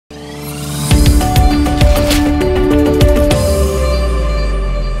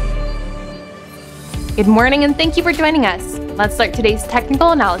Good morning and thank you for joining us. Let's start today's technical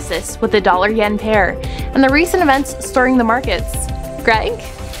analysis with the dollar-yen pair and the recent events stirring the markets. Greg?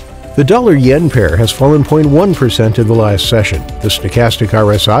 The dollar-yen pair has fallen 0.1% in the last session. The stochastic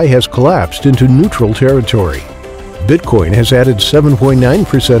RSI has collapsed into neutral territory. Bitcoin has added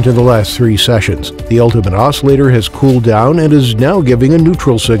 7.9% in the last 3 sessions. The ultimate oscillator has cooled down and is now giving a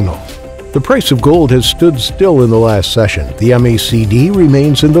neutral signal. The price of gold has stood still in the last session. The MACD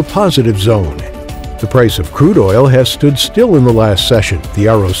remains in the positive zone. The price of crude oil has stood still in the last session. The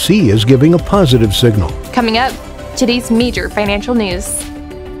ROC is giving a positive signal. Coming up, today's major financial news.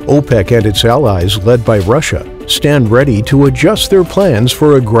 OPEC and its allies, led by Russia, stand ready to adjust their plans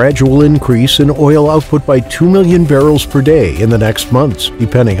for a gradual increase in oil output by 2 million barrels per day in the next months,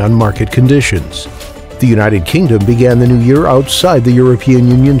 depending on market conditions. The United Kingdom began the new year outside the European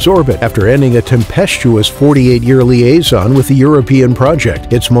Union's orbit after ending a tempestuous 48-year liaison with the European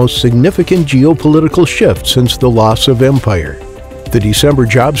project, its most significant geopolitical shift since the loss of empire. The December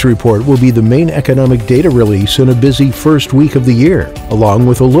jobs report will be the main economic data release in a busy first week of the year, along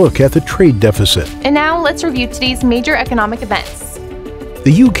with a look at the trade deficit. And now let's review today's major economic events.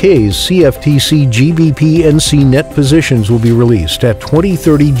 The UK's CFTC GBP NC net positions will be released at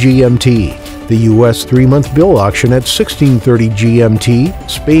 20:30 GMT. The US 3-month bill auction at 16:30 GMT.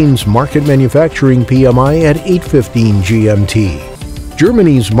 Spain's market manufacturing PMI at 8:15 GMT.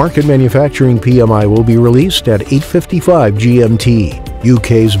 Germany's market manufacturing PMI will be released at 8:55 GMT.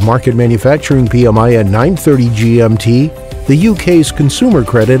 UK's market manufacturing PMI at 9:30 GMT. The UK's consumer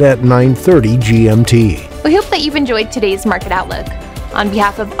credit at 9:30 GMT. We hope that you've enjoyed today's market outlook. On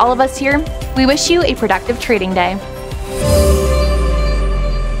behalf of all of us here, we wish you a productive trading day.